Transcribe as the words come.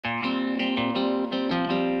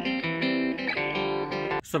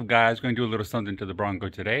What's up, guys? We're going to do a little something to the Bronco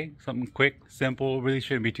today. Something quick, simple, really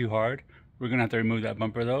shouldn't be too hard. We're going to have to remove that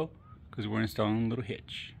bumper though, because we're installing a little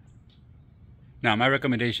hitch. Now, my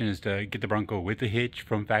recommendation is to get the Bronco with the hitch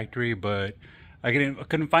from factory, but I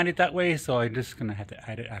couldn't find it that way, so I'm just going to have to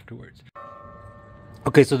add it afterwards.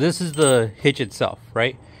 Okay, so this is the hitch itself,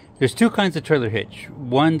 right? There's two kinds of trailer hitch.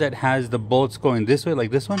 One that has the bolts going this way,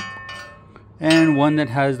 like this one, and one that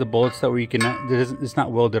has the bolts that where you can, it's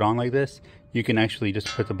not welded on like this. You can actually just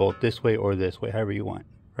put the bolt this way or this way, however you want,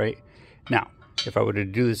 right? Now, if I were to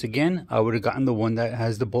do this again, I would have gotten the one that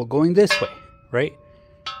has the bolt going this way, right?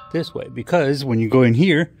 This way, because when you go in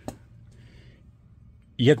here,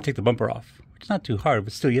 you have to take the bumper off. It's not too hard,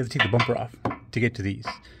 but still you have to take the bumper off to get to these.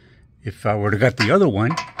 If I were to get the other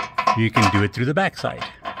one, you can do it through the back side,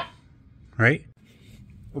 right?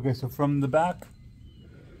 Okay, so from the back,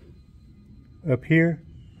 up here,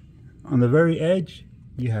 on the very edge,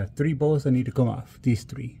 you have 3 bolts that need to come off. These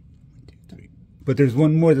 3. 1, 2, 3. But there's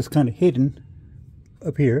one more that's kind of hidden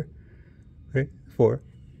up here, right? 4.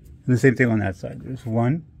 And the same thing on that side. There's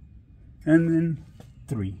 1 and then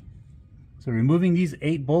 3. So removing these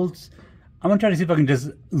 8 bolts, I'm gonna try to see if I can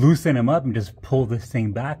just loosen them up and just pull this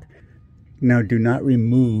thing back. Now, do not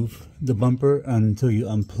remove the bumper until you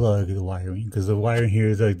unplug the wiring, because the wiring here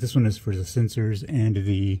is like, this one is for the sensors and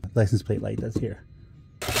the license plate light that's here.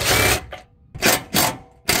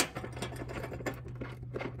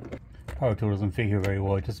 Power tool doesn't fit here very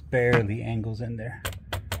well. It just barely angles in there.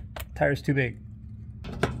 Tire's too big.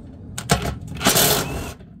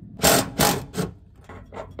 I'm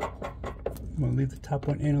gonna leave the top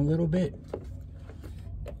one in a little bit.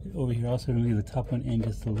 Over here, also gonna leave the top one in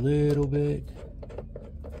just a little bit.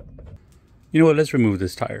 You know what? Let's remove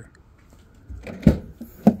this tire.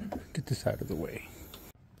 Get this out of the way.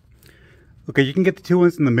 Okay, you can get the 2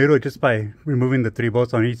 ones in the middle just by removing the 3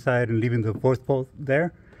 bolts on each side and leaving the 4th bolt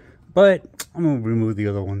there. But I'm gonna remove the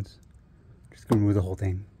other ones. Just gonna remove the whole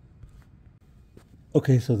thing.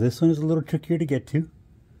 Okay, so this one is a little trickier to get to,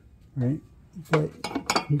 right? But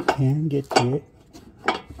you can get to it.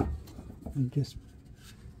 And just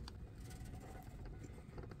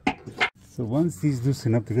so once these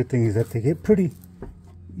loosen up, the good thing is that they get pretty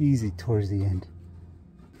easy towards the end.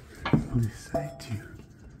 On this side too.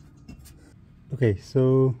 Okay,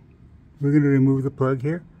 so we're gonna remove the plug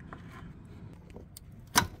here.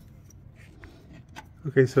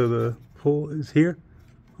 Okay, so the pull is here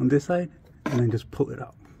on this side, and then just pull it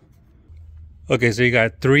out. Okay, so you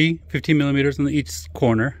got 3 15 millimeters on each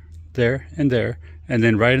corner, there, and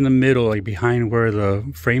then right in the middle, like behind where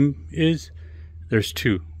the frame is, there's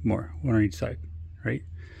 2 more, 1 on each side, right?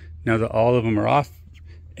 Now that all of them are off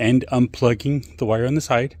and unplugging the wire on the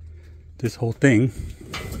side, this whole thing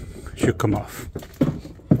should come off.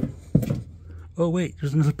 Oh wait,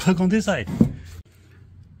 there's another plug on this side.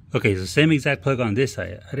 Okay, so same exact plug on this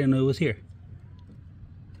side. I didn't know it was here.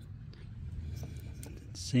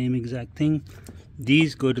 Same exact thing.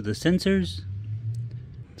 These go to the sensors.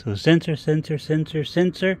 So sensor, sensor, sensor,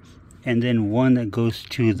 sensor, and then one that goes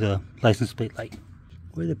to the license plate light.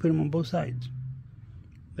 Where they put them on both sides?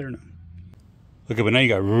 I don't know. Okay, but now you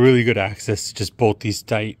got really good access to just bolt these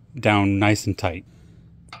tight down nice and tight.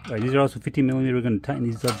 All right, these are also 15 millimeter. We're going to tighten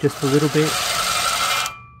these up just a little bit.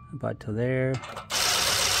 About to there.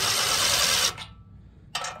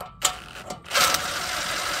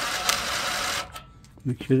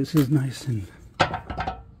 Make sure this is nice and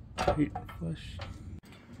tight, flush.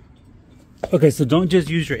 Okay, so don't just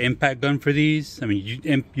use your impact gun for these. I mean,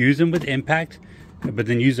 you use them with impact, but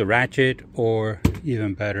then use a ratchet or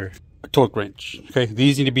even better, a torque wrench. Okay,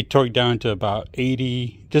 these need to be torqued down to about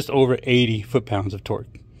 80, just over 80 foot-pounds of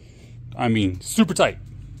torque. I mean, super tight.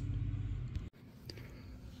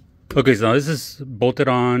 Okay, so now this is bolted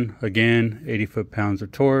on, again, 80 foot-pounds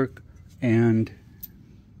of torque, and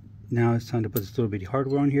now it's time to put this little bitty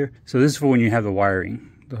hardware on here. So this is for when you have the wiring.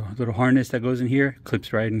 The little harness that goes in here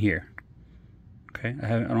clips right in here. Okay,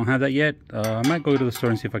 I don't have that yet. I might go to the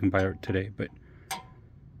store and see if I can buy it today, but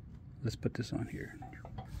let's put this on here.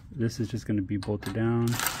 This is just going to be bolted down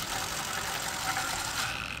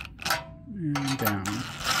and down.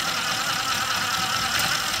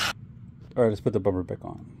 All right, let's put the bumper back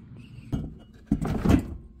on.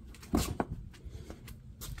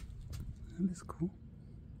 That's cool.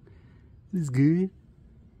 That's good.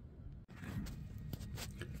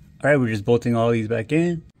 All right, we're just bolting all these back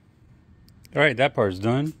in. All right, that part's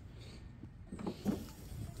done.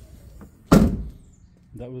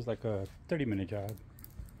 That was like a 30-minute job.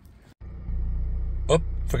 Oh,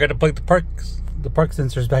 forgot to plug the park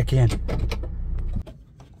sensors back in.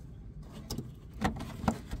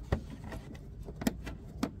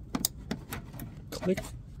 Click.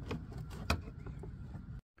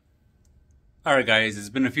 Alright guys, it's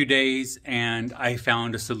been a few days and I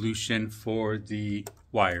found a solution for the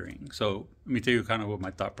wiring. So let me tell you kind of what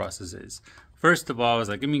my thought process is. First of all, I was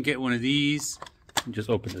like, let me get one of these and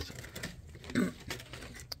just open this up.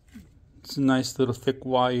 It's a nice little thick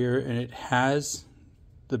wire and it has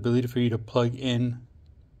the ability for you to plug in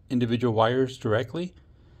individual wires directly.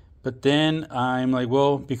 But then I'm like,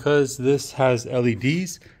 well, because this has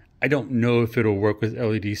LEDs, I don't know if it'll work with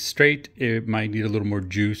LEDs straight. It might need a little more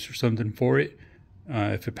juice or something for it.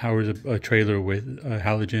 If it powers a trailer with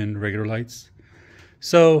halogen regular lights.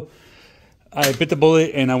 So I bit the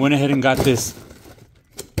bullet and I went ahead and got this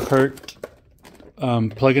Curt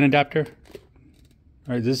plug-in adapter.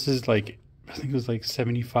 All right, this is like, I think it was like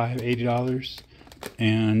 $75,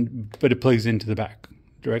 $80. But it plugs into the back,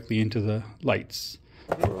 directly into the lights.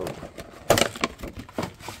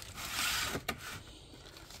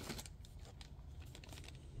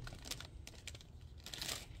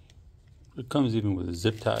 It comes even with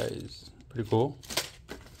zip ties. Pretty cool.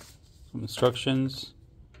 Some instructions.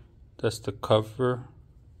 That's the cover.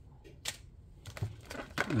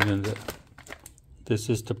 And then this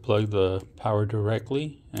is to plug the power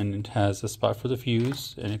directly. And it has a spot for the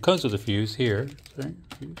fuse. And it comes with a fuse here. Sorry,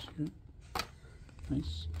 fuse here.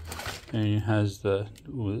 Nice. And it has the,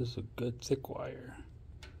 ooh, this is a good thick wire.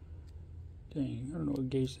 Dang, I don't know what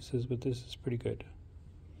gauge this is, but this is pretty good.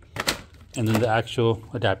 And then the actual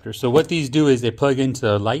adapter. So what these do is they plug into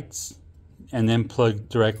the lights and then plug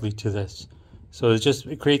directly to this. So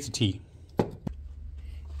it creates a T.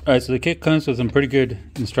 Alright, so the kit comes with some pretty good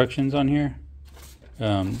instructions on here.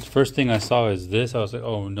 First thing I saw is this. I was like,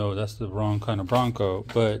 oh no, that's the wrong kind of Bronco.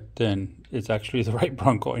 But then it's actually the right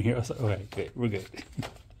Bronco in here. I was like, okay, good, we're good.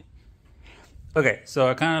 Okay, so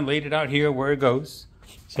I kind of laid it out here where it goes.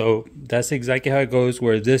 So that's exactly how it goes,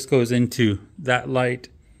 where this goes into that light.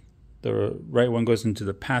 The right one goes into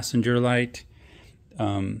the passenger light.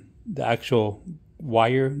 The actual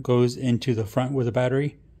wire goes into the front where the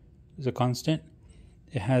battery is a constant.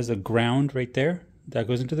 It has a ground right there. That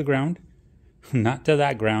goes into the ground. Not to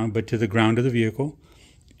that ground, but to the ground of the vehicle.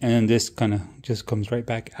 And then this kind of just comes right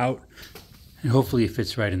back out. And hopefully it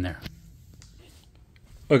fits right in there.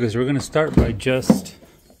 Okay, so we're going to start by just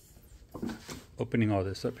opening all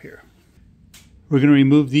this up here. We're going to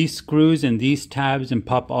remove these screws and these tabs and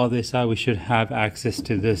pop all this out. We should have access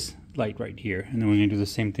to this light right here. And then we're going to do the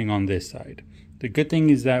same thing on this side. The good thing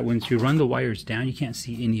is that once you run the wires down, you can't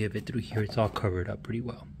see any of it through here. It's all covered up pretty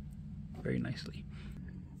well. Very nicely.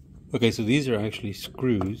 Okay, so these are actually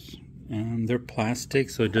screws. And they're plastic,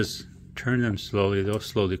 so just turn them slowly. They'll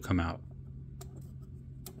slowly come out.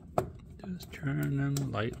 Just turn them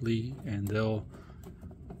lightly and they'll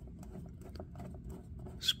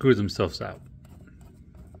screw themselves out.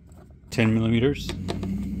 10 millimeters.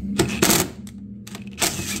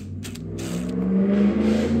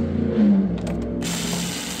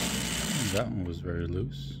 That one was very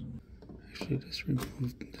loose. Actually,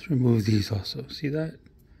 let's remove these also. See that?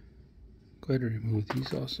 Go ahead and remove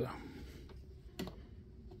these also.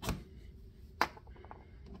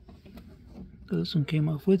 This one came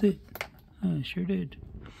off with it. Oh, it sure did.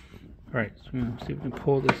 Alright, so we're going to see if we can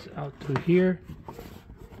pull this out through here.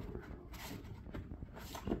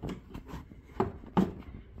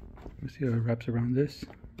 Let's see how it wraps around this.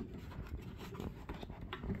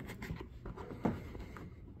 I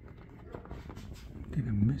think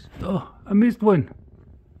I missed. Oh, I missed one.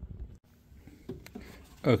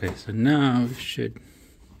 Okay, so now it should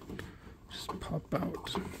just pop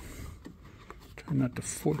out. Try not to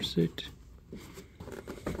force it.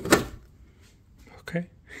 Okay.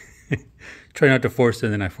 Try not to force it,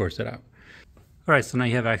 and then I force it out. Alright, so now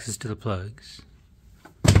you have access to the plugs.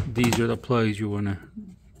 These are the plugs you want to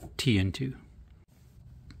tee into.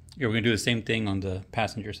 Yeah, we're going to do the same thing on the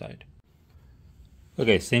passenger side.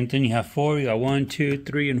 Okay, same thing. You have 4. You got 1, 2,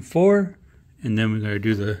 3, and 4. And then we're going to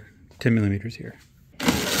do the 10 millimeters here.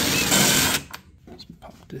 Let's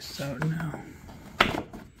pop this out now.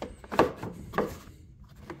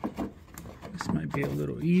 This might be a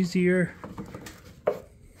little easier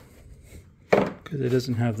because it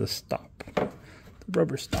doesn't have the stop. The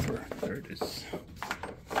rubber stopper. There it is.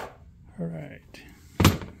 Alright.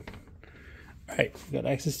 Alright, we got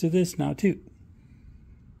access to this now too.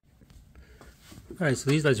 Alright, so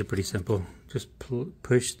these lights are pretty simple. Just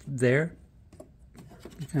push there.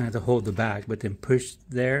 You kind of have to hold the back, but then push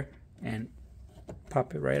there and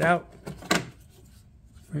pop it right out.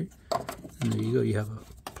 Right? And there you go. You have a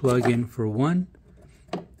plug in for one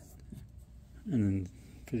and then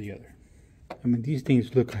for the other. I mean, these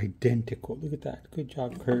things look identical. Look at that. Good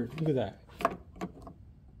job, Curt. Look at that.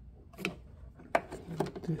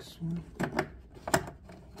 This one.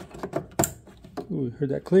 Ooh, heard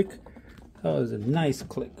that click? That was a nice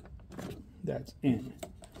click. That's in.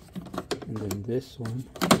 And then this one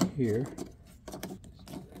here.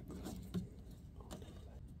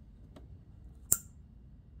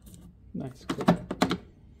 Nice click.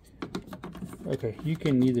 Okay, you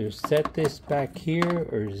can either set this back here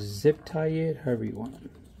or zip tie it, however you want.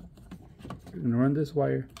 You're gonna run this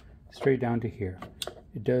wire straight down to here.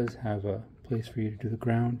 It does have a place for you to do the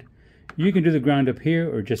ground. You can do the ground up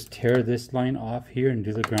here or just tear this line off here and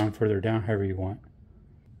do the ground further down, however you want.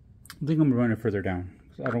 I think I'm gonna run it further down.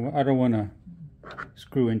 I don't want to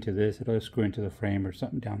screw into this. It'll screw into the frame or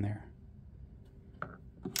something down there.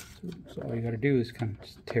 So all you got to do is kind of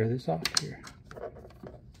just tear this off here.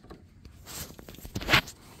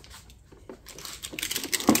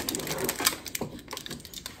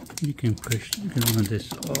 You can run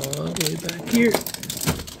this all the way back here.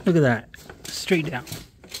 Look at that, straight down.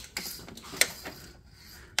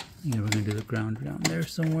 Yeah, we're gonna do the ground down there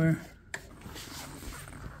somewhere.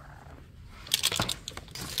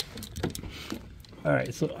 All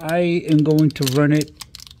right, so I am going to run it.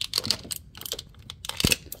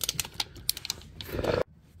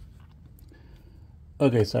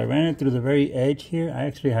 Okay, so I ran it through the very edge here. I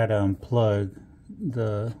actually had to unplug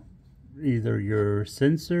either your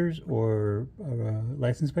sensors or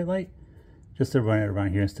license plate light just to run it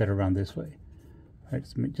around here instead of around this way. All right,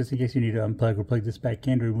 just in case you need to unplug or plug this back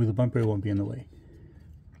in to remove the bumper, it won't be in the way.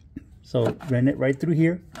 So ran it right through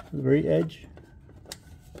here, to the very edge.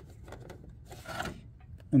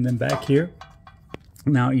 And then back here.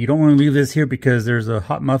 Now you don't want to leave this here because there's a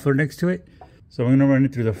hot muffler next to it. So I'm going to run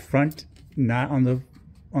it through the front, not on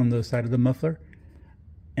the side of the muffler,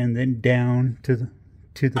 and then down to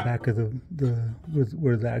the back of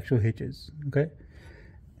where the actual hitch is. Okay,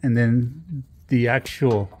 and then the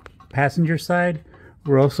actual passenger side,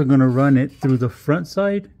 we're also going to run it through the front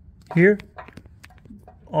side here,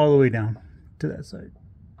 all the way down to that side,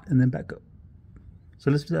 and then back up.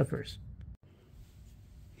 So let's do that first.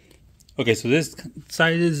 Okay, so this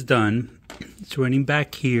side is done. It's running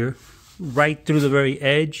back here, right through the very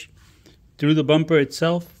edge, through the bumper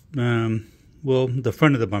itself. Well, the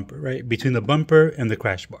front of the bumper, right? Between the bumper and the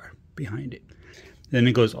crash bar behind it. Then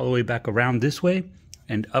it goes all the way back around this way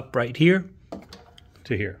and up right here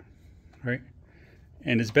to here, right?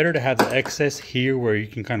 And it's better to have the excess here where you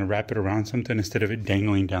can kind of wrap it around something instead of it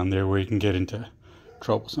dangling down there where you can get into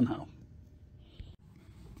trouble somehow.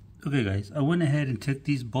 Okay guys, I went ahead and took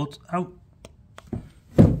these bolts out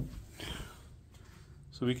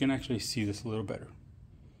so we can actually see this a little better,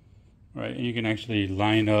 right? And you can actually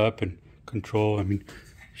line up and control. I mean,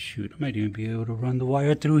 shoot, I might even be able to run the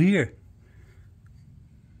wire through here.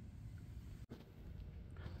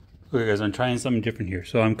 Okay guys, I'm trying something different here.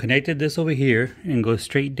 So I'm connected this over here and go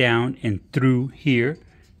straight down and through here,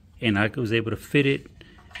 and I was able to fit it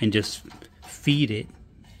and just feed it.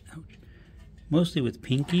 Mostly with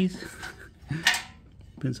pinkies.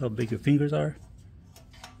 Depends how big your fingers are.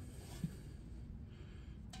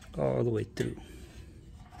 All the way through.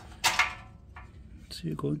 See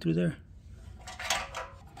it going through there?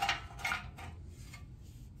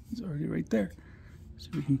 It's already right there.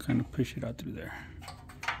 So we can kind of push it out through there.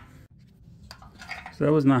 So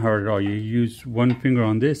that was not hard at all. You use one finger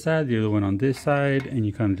on this side, the other one on this side, and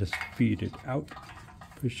you kind of just feed it out.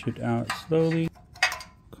 Push it out slowly.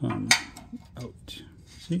 Come out.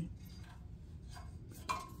 See?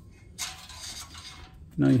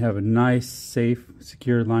 Now you have a nice, safe,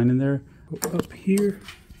 secure line in there. Go up here.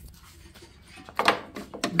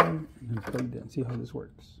 And then plug down. See how this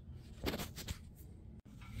works.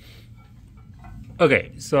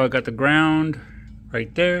 Okay, so I got the ground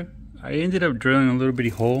right there. I ended up drilling a little bitty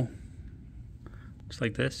hole, just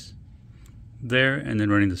like this, there, and then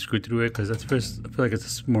running the screw through it, because that's first, I feel like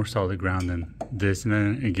it's more solid ground than this. And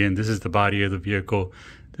then again, this is the body of the vehicle.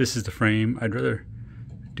 This is the frame. I'd rather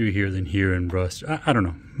do here than here and rust. I don't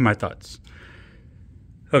know, my thoughts.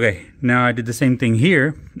 Okay, now I did the same thing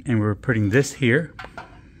here, and we're putting this here,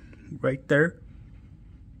 right there.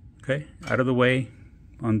 Okay, out of the way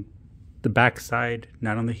on the back side,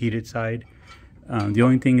 not on the heated side. The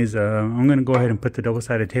only thing is I'm going to go ahead and put the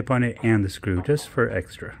double-sided tape on it and the screw, just for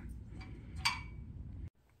extra.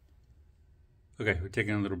 Okay, we're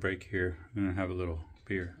taking a little break here. I'm going to have a little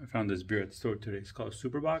beer. I found this beer at the store today. It's called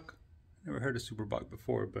Superbock. Never heard of Superbock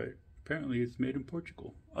before, but apparently it's made in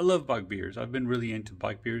Portugal. I love bock beers. I've been really into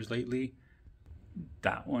bock beers lately.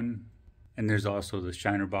 That one. And there's also the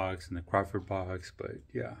Shiner box and the Crawford box, but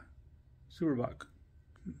yeah, Superbock.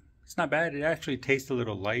 It's not bad. It actually tastes a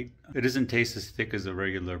little light. It doesn't taste as thick as a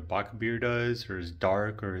regular bock beer does, or as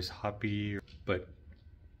dark or as hoppy, but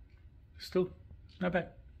still not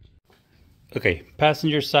bad. Okay,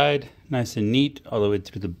 passenger side, nice and neat, all the way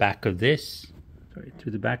through the back of this. Sorry,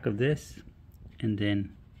 through the back of this. And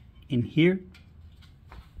then in here,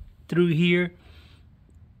 through here,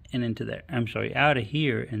 and into there. I'm sorry, out of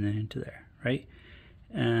here and then into there, right?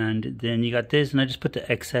 And then you got this, and I just put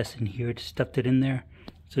the excess in here, just stuffed it in there.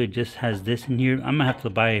 So it just has this in here. I'm gonna have to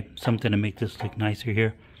buy something to make this look nicer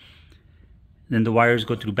here. Then the wires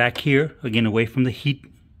go through back here, again away from the heat,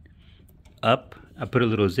 up. I put a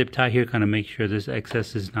little zip tie here, kind of make sure this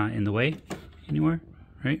excess is not in the way anywhere,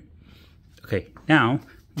 right? Okay, now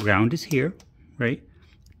ground is here, right?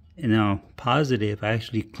 And now positive, I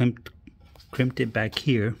actually crimped it back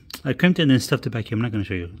here. I crimped it and then stuffed it back here. I'm not gonna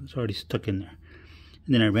show you, it's already stuck in there.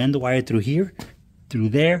 And then I ran the wire through here, through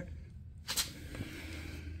there,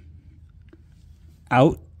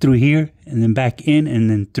 out through here, and then back in,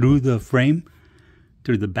 and then through the frame,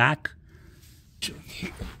 through the back,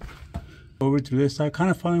 over to this side, kind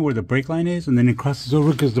of following where the brake line is, and then it crosses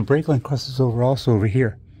over because the brake line crosses over also over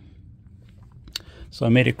here. So I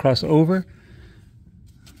made it cross over,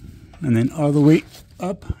 and then all the way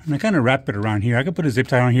up, and I kind of wrap it around here. I could put a zip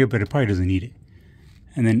tie on here, but it probably doesn't need it.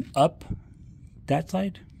 And then up that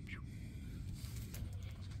side,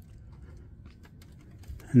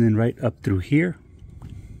 and then right up through here,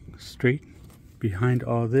 straight behind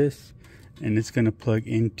all this, and it's gonna plug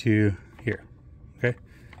into here, okay?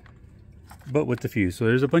 But with the fuse. So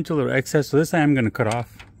there's a bunch of little excess. So this time I'm gonna cut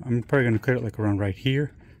off. I'm probably gonna cut it like around right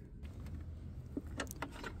here.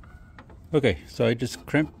 Okay, so I just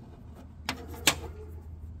crimped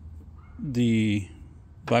the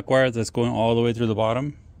black wire that's going all the way through the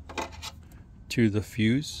bottom to the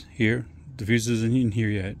fuse here. The fuse isn't in here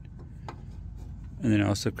yet. And then I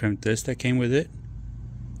also crimped this that came with it.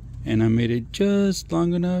 And I made it just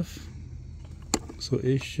long enough so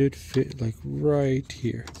it should fit like right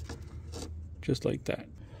here. Just like that.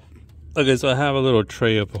 Okay, so I have a little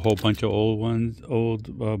tray of a whole bunch of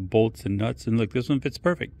old bolts and nuts, and look, this one fits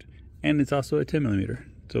perfect. And it's also a 10mm.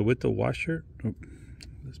 So with the washer, oh,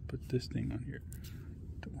 let's put this thing on here.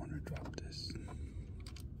 Don't want to drop this.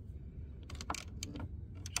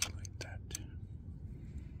 Just like that.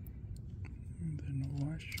 And then a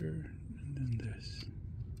washer, and then this.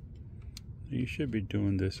 You should be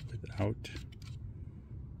doing this without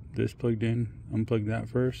this plugged in. Unplug that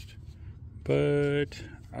first. But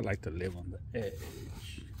I like to live on the edge.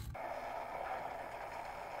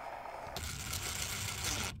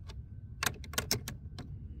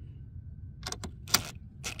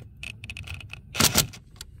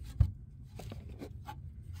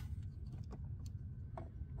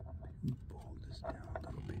 Pull this down a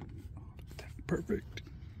little bit. Perfect.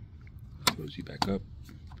 Close you back up.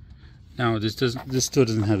 Now this still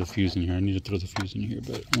doesn't have the fuse in here. I need to throw the fuse in here,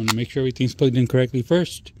 but I want to make sure everything's plugged in correctly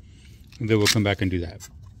first. And then we'll come back and do that.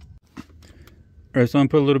 Alright, so I'm gonna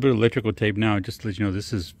put a little bit of electrical tape now, just to let you know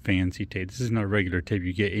this is fancy tape. This is not regular tape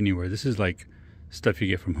you get anywhere. This is like stuff you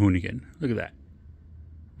get from Hoonigan. Look at that.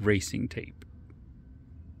 Racing tape.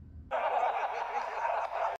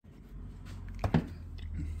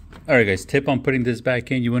 Alright guys, tip on putting this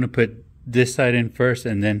back in. You want to put this side in first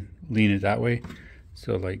and then lean it that way.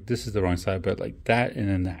 So like this is the wrong side, but like that and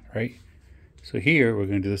then that, right? So here we're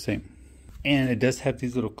gonna do the same. And it does have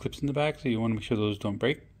these little clips in the back, so you want to make sure those don't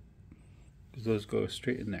break, because those go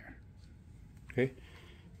straight in there. Okay,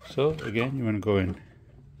 so again, you want to go in,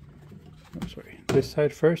 oh, sorry, this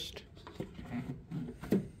side first,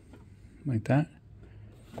 like that.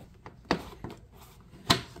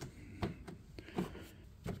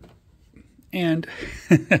 And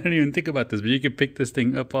I didn't even think about this, but you can pick this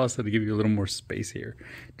thing up also to give you a little more space here.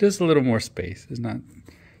 Just a little more space. It's not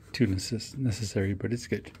too necessary, but it's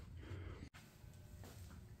good.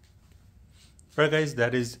 Alright guys,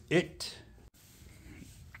 that is it.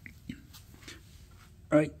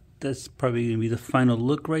 Alright, that's probably going to be the final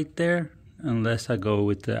look right there, unless I go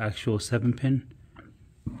with the actual 7-pin.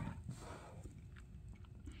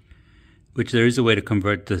 Which there is a way to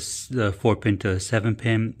convert this, the 4-pin to a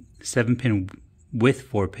 7-pin, 7-pin with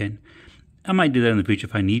 4-pin. I might do that in the future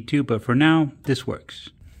if I need to, but for now, this works.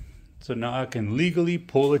 So now I can legally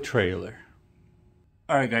pull a trailer.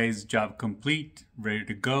 Alright guys, job complete, ready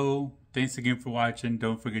to go. Thanks again for watching.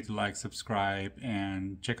 Don't forget to like, subscribe,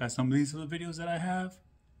 and check out some of these other videos that I have.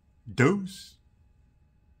 Dose!